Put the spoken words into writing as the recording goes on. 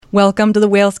Welcome to the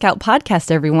Whale Scout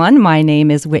podcast, everyone. My name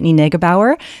is Whitney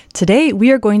Negebauer. Today, we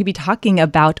are going to be talking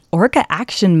about Orca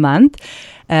Action Month.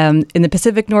 In the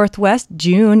Pacific Northwest,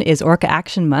 June is Orca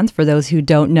Action Month, for those who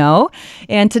don't know.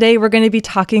 And today, we're going to be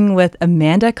talking with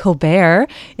Amanda Colbert,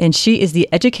 and she is the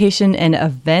Education and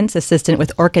Events Assistant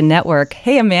with Orca Network.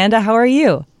 Hey, Amanda, how are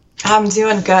you? I'm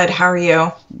doing good. How are you?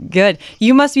 Good.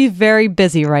 You must be very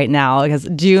busy right now because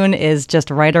June is just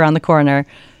right around the corner.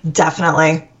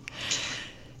 Definitely.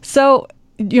 So,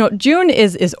 June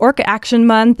is Orca Action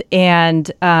Month,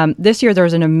 and this year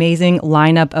there's an amazing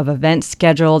lineup of events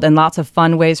scheduled and lots of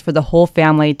fun ways for the whole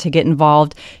family to get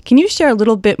involved. Can you share a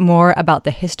little bit more about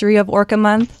the history of Orca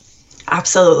Month?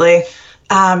 Absolutely.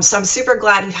 So I'm super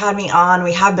glad you had me on.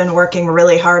 We have been working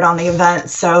really hard on the event,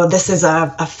 so this is a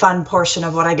fun portion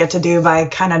of what I get to do by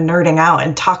kind of nerding out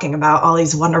and talking about all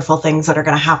these wonderful things that are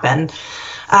going to happen.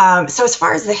 So as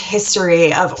far as the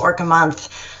history of Orca Month,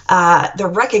 the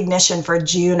recognition for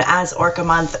June as Orca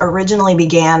Month originally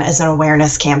began as an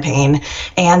awareness campaign,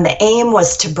 and the aim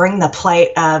was to bring the plight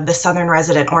of the southern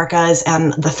resident orcas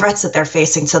and the threats that they're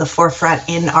facing to the forefront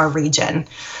in our region.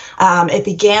 It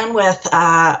began with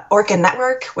Orca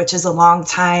Network, which is a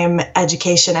longtime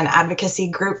education and advocacy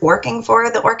group working for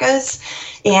the orcas.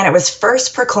 And it was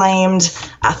first proclaimed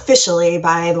officially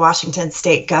by the Washington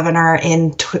State governor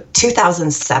in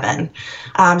 2007.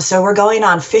 So we're going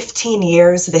on 15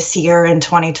 years this year in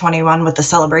 2021 with the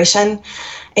celebration.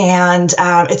 And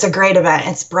it's a great event.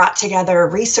 It's brought together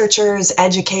researchers,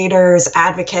 educators,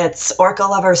 advocates, orca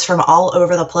lovers from all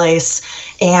over the place.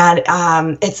 And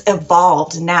it's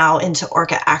evolved now into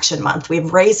Orca Action Month.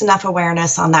 We've raised enough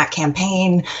awareness on that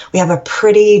campaign. We have a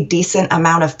pretty decent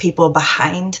amount of people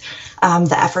behind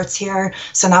the efforts here.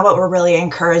 So now what we're really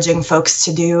encouraging folks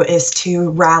to do is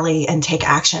to rally and take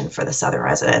action for the southern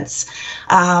residents.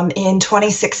 In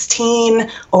 2016,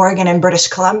 Oregon and British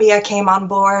Columbia came on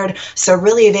board. So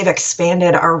really they've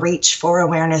expanded our reach for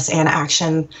awareness and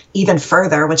action even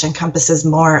further, which encompasses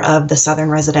more of the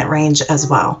southern resident range as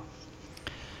well.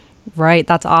 Right.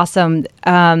 That's awesome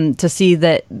to see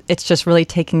that it's just really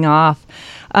taking off.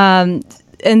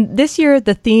 And this year,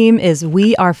 the theme is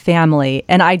We Are Family,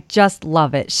 and I just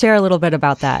love it. Share a little bit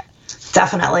about that.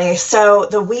 Definitely. So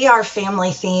the We Are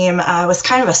Family theme was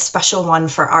kind of a special one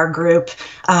for our group.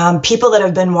 People that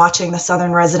have been watching the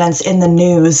southern residents in the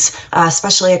news,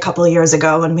 especially a couple of years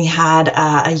ago when we had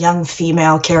a young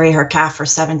female carry her calf for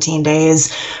 17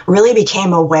 days, really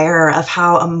became aware of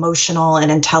how emotional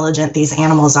and intelligent these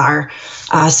animals are.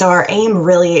 So our aim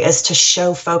really is to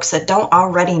show folks that don't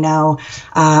already know,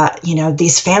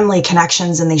 these family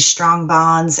connections and these strong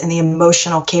bonds and the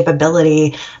emotional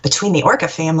capability between the orca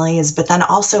families, but then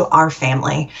also our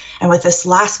family. And with this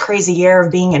last crazy year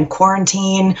of being in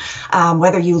quarantine,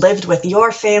 whether you lived with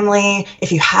your family,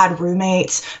 if you had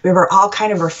roommates, we were all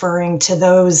kind of referring to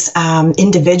those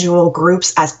individual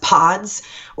groups as pods,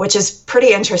 which is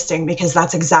pretty interesting because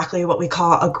that's exactly what we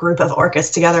call a group of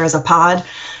orcas together as a pod.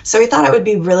 So we thought it would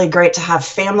be really great to have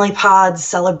family pods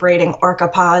celebrating orca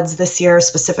pods this year,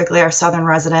 specifically our southern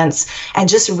residents, and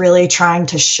just really trying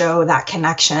to show that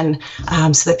connection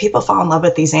so that people fall in love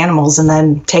with these animals and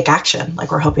then take action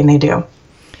like we're hoping they do.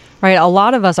 Right. A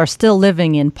lot of us are still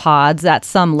living in pods at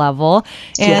some level.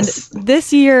 And Yes.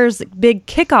 This year's big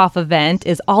kickoff event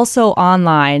is also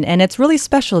online, and it's really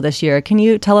special this year. Can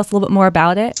you tell us a little bit more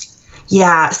about it?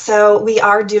 Yeah, so we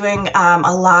are doing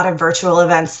a lot of virtual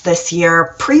events this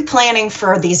year. Pre-planning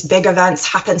for these big events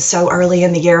happened so early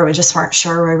in the year, we just weren't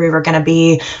sure where we were going to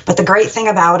be. But the great thing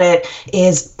about it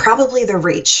is probably the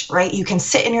reach, right? You can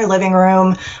sit in your living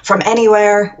room from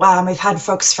anywhere. We've had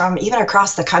folks from even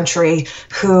across the country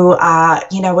who,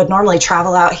 would normally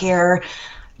travel out here,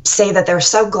 say that they're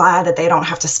so glad that they don't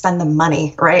have to spend the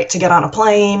money, right, to get on a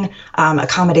plane,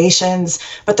 accommodations.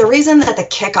 But the reason that the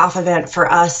kickoff event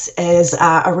for us is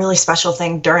a really special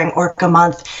thing during Orca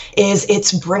Month is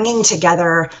it's bringing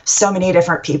together so many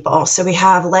different people. So we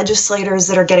have legislators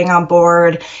that are getting on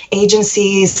board,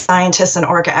 agencies, scientists, and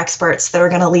orca experts that are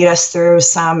going to lead us through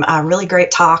some really great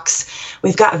talks.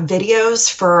 We've got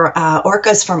videos for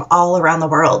orcas from all around the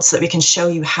world so that we can show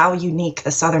you how unique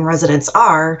the southern residents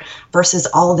are versus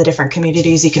all of the different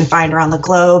communities you can find around the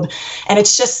globe. And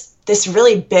it's just this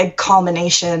really big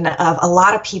culmination of a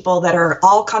lot of people that are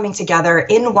all coming together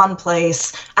in one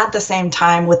place at the same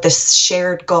time with this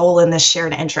shared goal and this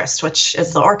shared interest, which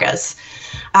is the orcas.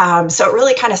 So it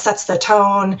really kind of sets the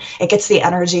tone. It gets the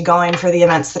energy going for the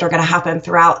events that are going to happen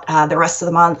throughout the rest of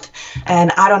the month.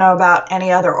 And I don't know about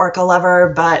any other Orca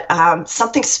lover, but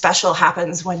something special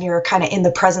happens when you're kind of in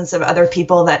the presence of other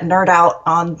people that nerd out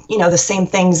on, the same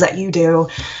things that you do.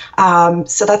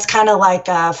 So that's kind of like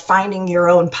finding your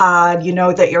own pod. You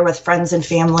know that you're with friends and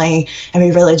family, and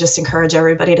we really just encourage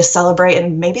everybody to celebrate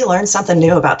and maybe learn something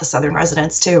new about the Southern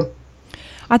residents too.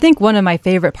 I think one of my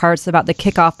favorite parts about the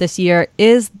kickoff this year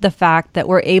is the fact that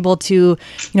we're able to,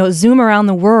 zoom around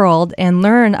the world and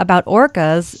learn about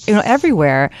orcas,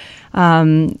 everywhere.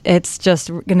 It's just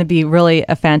going to be really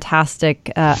a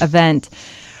fantastic event.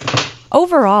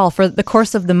 Overall, for the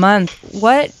course of the month,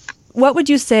 what would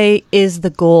you say is the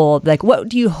goal? Like, what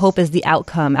do you hope is the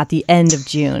outcome at the end of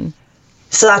June?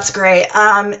 So that's great.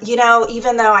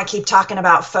 Even though I keep talking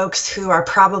about folks who are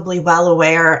probably well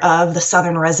aware of the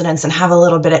Southern residents and have a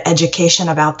little bit of education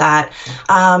about that,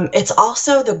 it's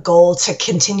also the goal to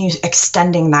continue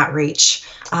extending that reach.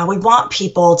 We want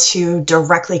people to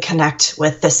directly connect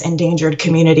with this endangered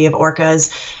community of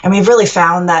orcas. And we've really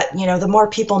found that, the more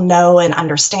people know and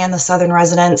understand the Southern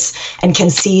residents and can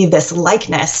see this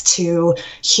likeness to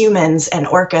humans and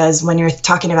orcas when you're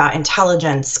talking about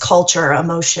intelligence, culture,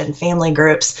 emotion, family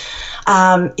groups,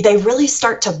 they really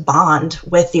start to bond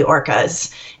with the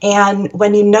orcas. And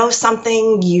when you know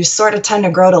something, you sort of tend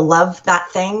to grow to love that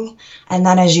thing. And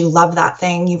then as you love that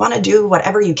thing, you want to do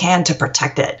whatever you can to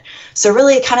protect it. So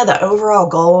really kind of the overall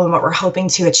goal and what we're hoping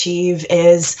to achieve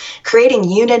is creating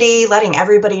unity, letting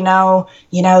everybody know,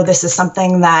 this is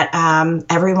something that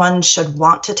everyone should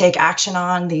want to take action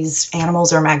on. These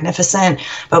animals are magnificent.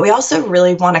 But we also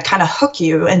really want to kind of hook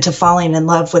you into falling in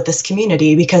love with this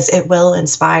community because it will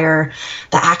inspire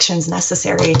the actions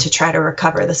necessary to try to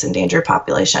recover this endangered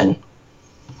population.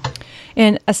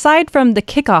 And aside from the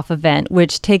kickoff event,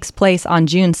 which takes place on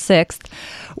June 6th,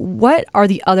 what are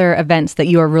the other events that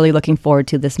you are really looking forward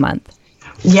to this month?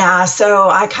 Yeah, so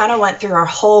I kind of went through our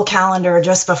whole calendar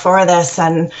just before this,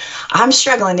 and I'm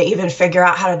struggling to even figure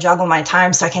out how to juggle my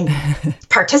time so I can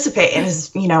participate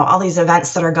in, all these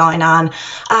events that are going on.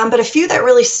 But a few that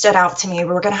really stood out to me,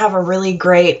 we're going to have a really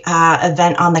great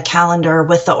event on the calendar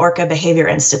with the Orca Behavior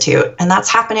Institute, and that's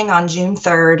happening on June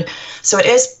 3rd. So it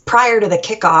is prior to the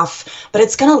kickoff, but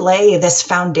it's going to lay this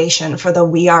foundation for the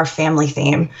We Are Family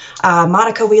theme.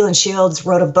 Monica Whelan Shields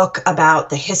wrote a book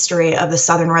about the history of the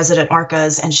Southern resident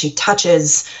orcas, and she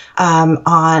touches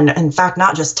in fact,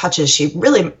 not just touches, she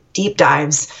really deep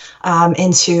dives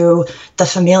into the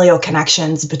familial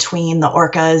connections between the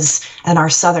orcas and our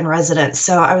Southern residents.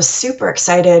 So I was super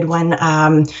excited when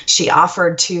she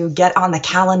offered to get on the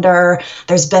calendar.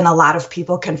 There's been a lot of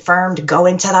people confirmed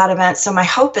going to that event. So my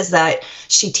hope is that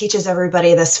she teaches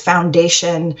everybody this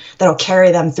foundation that'll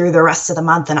carry them through the rest of the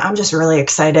month. And I'm just really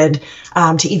excited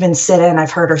to even sit in.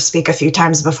 I've heard her speak a few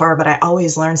times before, but I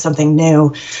always learn something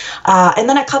new. And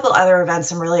then a couple other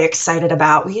events I'm really excited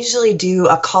about. We usually do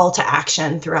a call to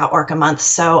action throughout Orca Month.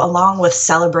 So along with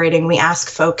celebrating, we ask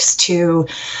folks to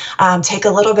take a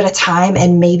little bit of time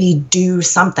and maybe do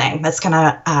something that's going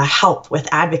to help with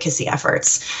advocacy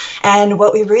efforts. And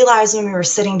what we realized when we were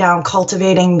sitting down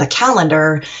cultivating the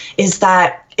calendar is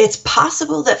that it's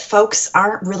possible that folks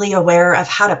aren't really aware of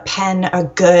how to pen a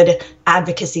good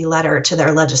advocacy letter to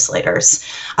their legislators.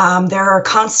 There are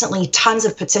constantly tons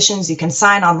of petitions you can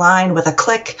sign online with a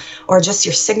click or just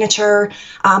your signature.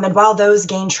 And while those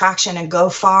gain traction and go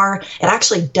far, it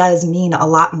actually does mean a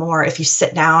lot more if you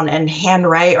sit down and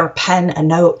handwrite or pen a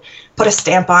note, put a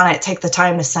stamp on it, take the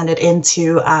time to send it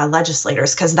into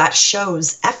legislators, because that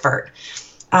shows effort.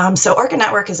 So Orca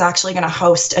Network is actually going to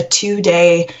host a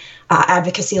 2-day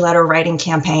advocacy letter writing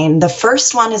campaign. The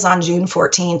first one is on June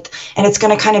 14th, and it's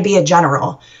going to kind of be a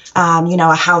general,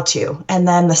 a how-to. And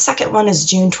then the second one is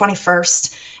June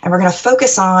 21st, and we're going to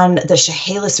focus on the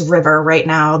Chehalis River right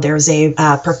now. There's a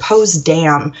proposed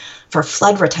dam for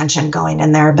flood retention going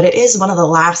in there, but it is one of the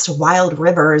last wild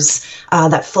rivers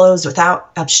that flows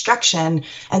without obstruction.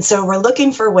 And so we're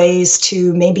looking for ways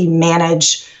to maybe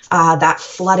manage that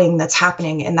flooding that's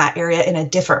happening in that area in a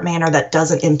different manner that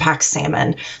doesn't impact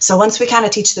salmon. So once we kind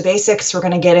of teach the basics, we're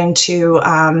going to get into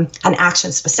an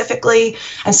action specifically.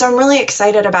 And so I'm really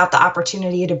excited about the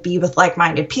opportunity to be with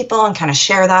like-minded people and kind of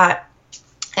share that.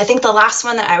 I think the last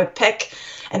one that I would pick,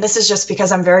 and this is just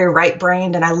because I'm very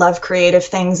right-brained and I love creative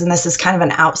things, and this is kind of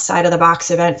an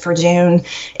outside-of-the-box event for June,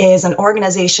 is an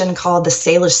organization called the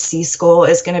Salish Sea School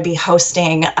is going to be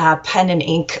hosting a pen and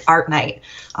ink art night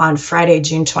on Friday,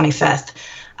 June 25th.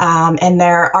 And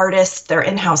their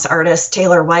in-house artist,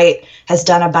 Taylor White, has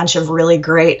done a bunch of really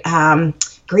great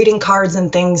greeting cards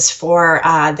and things for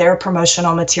their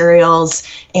promotional materials.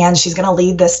 And she's going to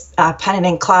lead this pen and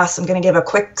ink class. I'm going to give a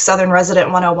quick Southern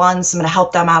Resident 101, so I'm going to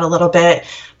help them out a little bit.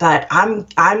 But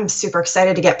I'm super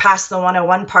excited to get past the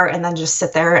 101 part and then just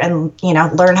sit there and,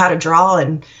 learn how to draw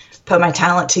and put my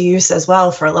talent to use as well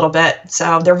for a little bit.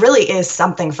 So there really is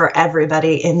something for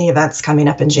everybody in the events coming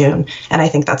up in June. And I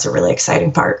think that's a really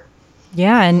exciting part.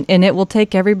 Yeah, and it will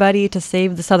take everybody to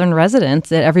save the Southern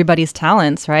residents, everybody's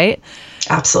talents, right?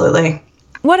 Absolutely.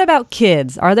 What about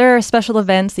kids? Are there special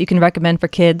events that you can recommend for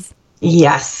kids?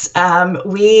 Yes,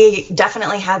 we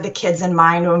definitely had the kids in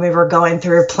mind when we were going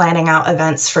through planning out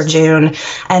events for June.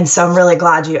 And so I'm really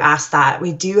glad you asked that.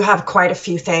 We do have quite a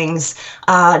few things.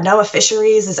 Noah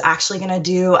Fisheries is actually going to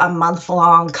do a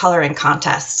month-long coloring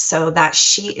contest. So that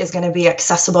sheet is going to be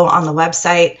accessible on the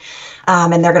website.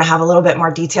 And they're going to have a little bit more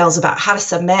details about how to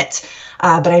submit.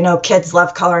 But I know kids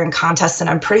love coloring contests, and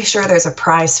I'm pretty sure there's a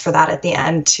prize for that at the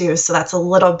end too. So that's a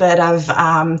little bit of,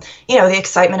 the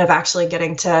excitement of actually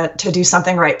getting to do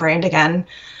something right brained again,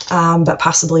 but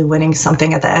possibly winning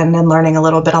something at the end and learning a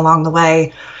little bit along the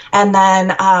way. And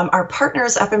then our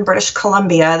partners up in British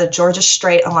Columbia, the Georgia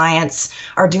Strait Alliance,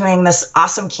 are doing this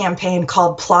awesome campaign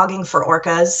called Plogging for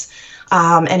Orcas.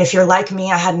 And if you're like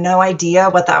me, I had no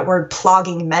idea what that word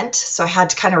plogging meant. So I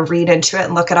had to kind of read into it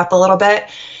and look it up a little bit.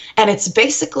 And it's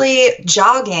basically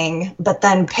jogging, but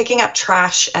then picking up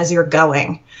trash as you're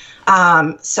going.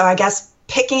 So I guess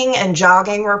picking and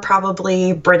jogging were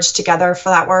probably bridged together for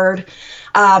that word.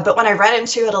 But when I read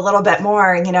into it a little bit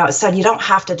more, it said you don't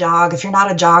have to jog. If you're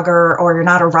not a jogger or you're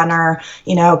not a runner,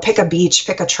 pick a beach,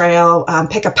 pick a trail,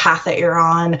 pick a path that you're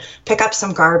on, pick up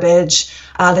some garbage.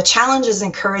 The challenge is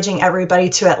encouraging everybody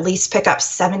to at least pick up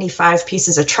 75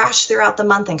 pieces of trash throughout the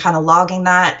month and kind of logging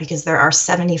that, because there are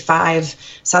 75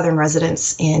 Southern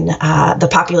residents in the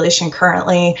population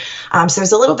currently. So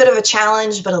there's a little bit of a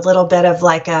challenge, but a little bit of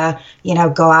like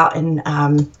go out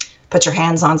and put your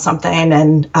hands on something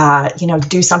and,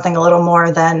 do something a little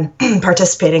more than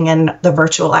participating in the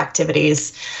virtual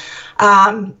activities.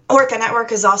 Orca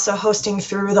Network is also hosting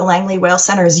through the Langley Whale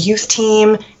Center's youth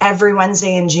team. Every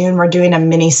Wednesday in June, we're doing a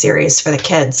mini series for the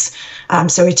kids.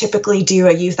 So we typically do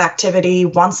a youth activity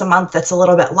once a month that's a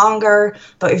little bit longer,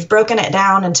 but we've broken it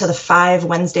down into the 5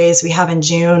 Wednesdays we have in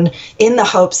June in the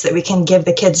hopes that we can give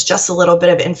the kids just a little bit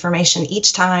of information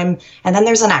each time. And then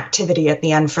there's an activity at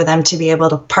the end for them to be able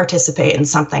to participate in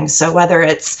something. So whether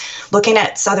it's looking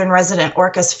at Southern resident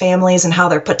orcas families and how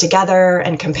they're put together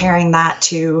and comparing that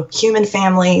to human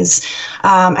families,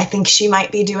 I think she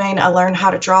might be doing a learn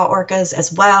how to draw orcas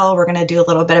as well. We're going to do a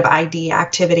little bit of ID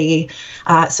activity.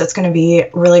 So it's going to be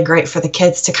really great for the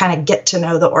kids to kind of get to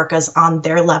know the orcas on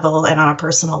their level and on a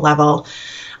personal level.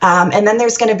 And then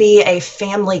there's going to be a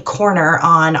family corner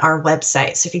on our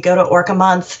website. So if you go to Orca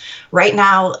Month, right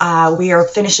now we are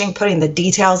finishing putting the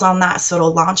details on that. So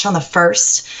it'll launch on the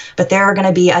 1st, but there are going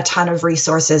to be a ton of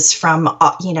resources from,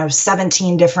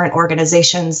 17 different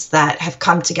organizations that have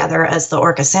come together as the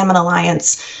Orca Salmon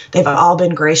Alliance. They've all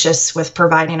been gracious with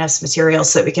providing us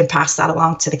materials so that we can pass that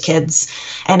along to the kids.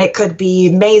 And it could be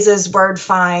mazes, word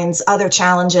finds, other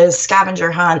challenges,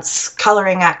 scavenger hunts,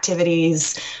 coloring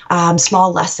activities,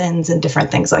 small lessons, and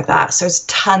different things like that. So there's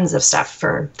tons of stuff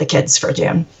for the kids for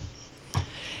June.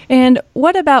 And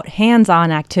what about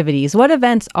hands-on activities? What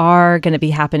events are going to be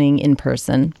happening in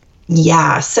person?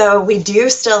 Yeah, so we do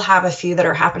still have a few that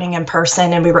are happening in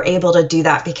person, and we were able to do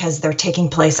that because they're taking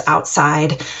place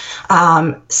outside.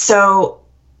 So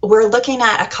we're looking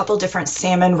at a couple different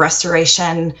salmon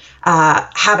restoration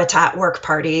habitat work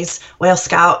parties. Whale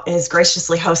Scout is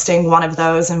graciously hosting one of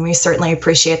those, and we certainly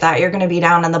appreciate that. You're going to be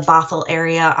down in the Bothell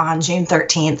area on June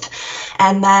 13th.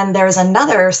 And then there's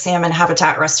another salmon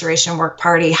habitat restoration work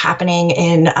party happening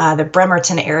in the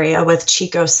Bremerton area with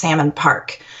Chico Salmon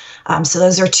Park. So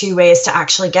those are 2 ways to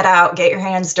actually get out, get your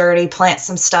hands dirty, plant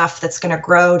some stuff that's going to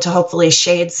grow to hopefully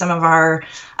shade some of our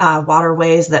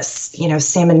waterways that,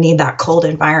 salmon need that cold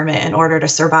environment in order to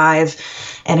survive.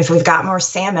 And if we've got more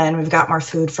salmon, we've got more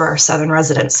food for our Southern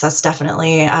residents. That's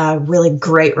definitely a really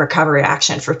great recovery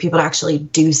action for people to actually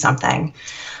do something.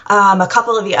 A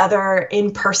couple of the other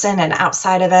in-person and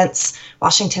outside events,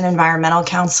 Washington Environmental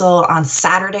Council on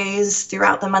Saturdays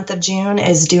throughout the month of June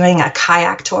is doing a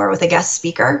kayak tour with a guest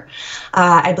speaker.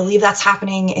 I believe that's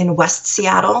happening in West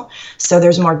Seattle. So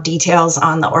there's more details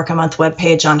on the Orca Month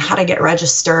webpage on how to get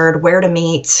registered, where to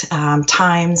meet,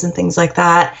 times and things like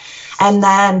that. And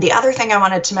then the other thing I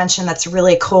wanted to mention that's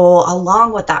really cool,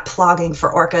 along with that plogging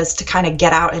for orcas to kind of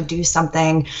get out and do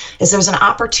something, is there's an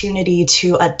opportunity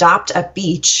to adopt a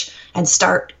beach and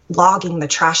start logging the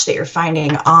trash that you're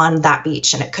finding on that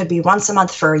beach. And it could be once a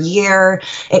month for a year.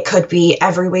 It could be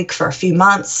every week for a few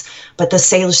months. But the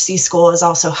Salish Sea School is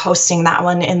also hosting that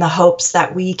one in the hopes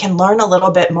that we can learn a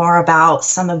little bit more about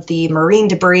some of the marine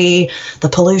debris, the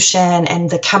pollution, and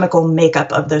the chemical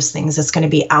makeup of those things that's going to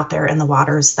be out there in the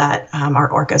waters that our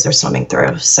orcas are swimming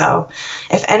through. So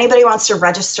if anybody wants to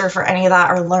register for any of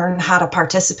that or learn how to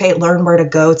participate, learn where to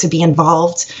go to be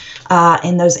involved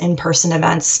in those in-person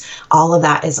events, all of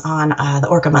that is on the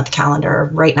Orca Month calendar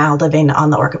right now, living on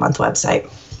the Orca Month website.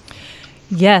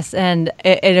 Yes, and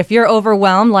if you're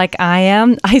overwhelmed like I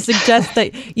am, I suggest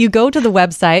that you go to the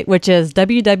website, which is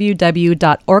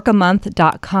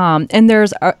www.orcamonth.com. And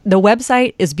the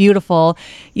website is beautiful.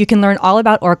 You can learn all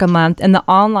about Orca Month, and the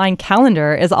online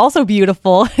calendar is also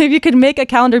beautiful. If you could make a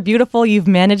calendar beautiful, you've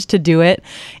managed to do it.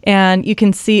 And you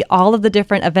can see all of the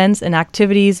different events and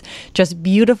activities just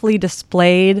beautifully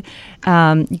displayed.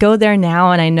 Go there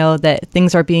now, and I know that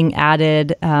things are being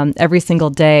added every single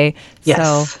day. Yes.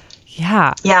 So,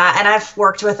 yeah. Yeah. And I've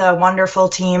worked with a wonderful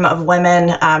team of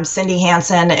women. Cindy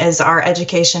Hansen is our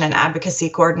education and advocacy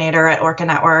coordinator at Orca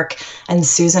Network. And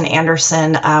Susan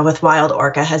Anderson with Wild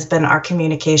Orca has been our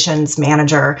communications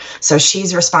manager. So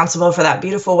she's responsible for that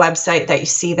beautiful website that you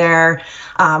see there.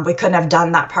 We couldn't have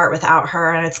done that part without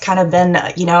her. And it's kind of been,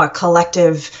 a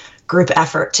collective group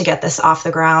effort to get this off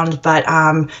the ground. But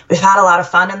we've had a lot of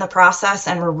fun in the process,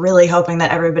 and we're really hoping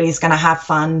that everybody's going to have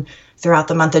fun throughout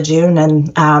the month of June.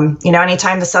 And,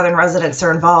 anytime the Southern residents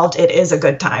are involved, it is a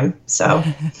good time. So.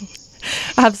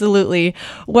 Absolutely.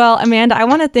 Well, Amanda, I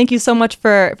want to thank you so much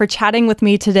for chatting with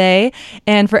me today.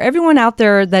 And for everyone out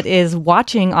there that is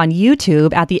watching on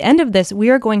YouTube, at the end of this, we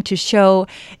are going to show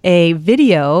a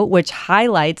video which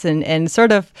highlights and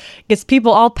sort of gets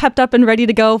people all pepped up and ready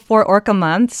to go for Orca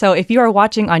Month. So if you are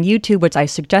watching on YouTube, which I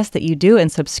suggest that you do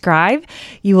and subscribe,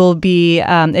 you will be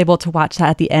able to watch that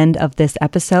at the end of this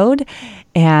episode.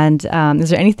 And is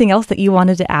there anything else that you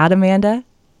wanted to add, Amanda?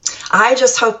 I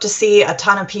just hope to see a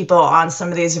ton of people on some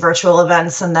of these virtual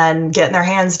events and then getting their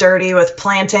hands dirty with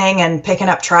planting and picking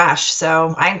up trash.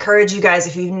 So I encourage you guys,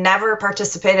 if you've never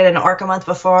participated in Orca Month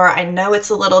before, I know it's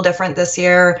a little different this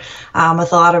year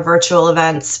with a lot of virtual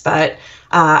events, but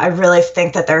I really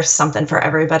think that there's something for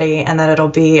everybody, and that it'll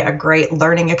be a great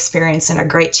learning experience and a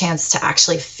great chance to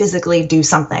actually physically do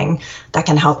something that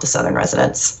can help the Southern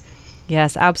residents.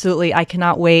 Yes, absolutely. I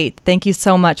cannot wait. Thank you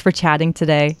so much for chatting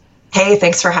today. Hey,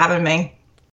 thanks for having me.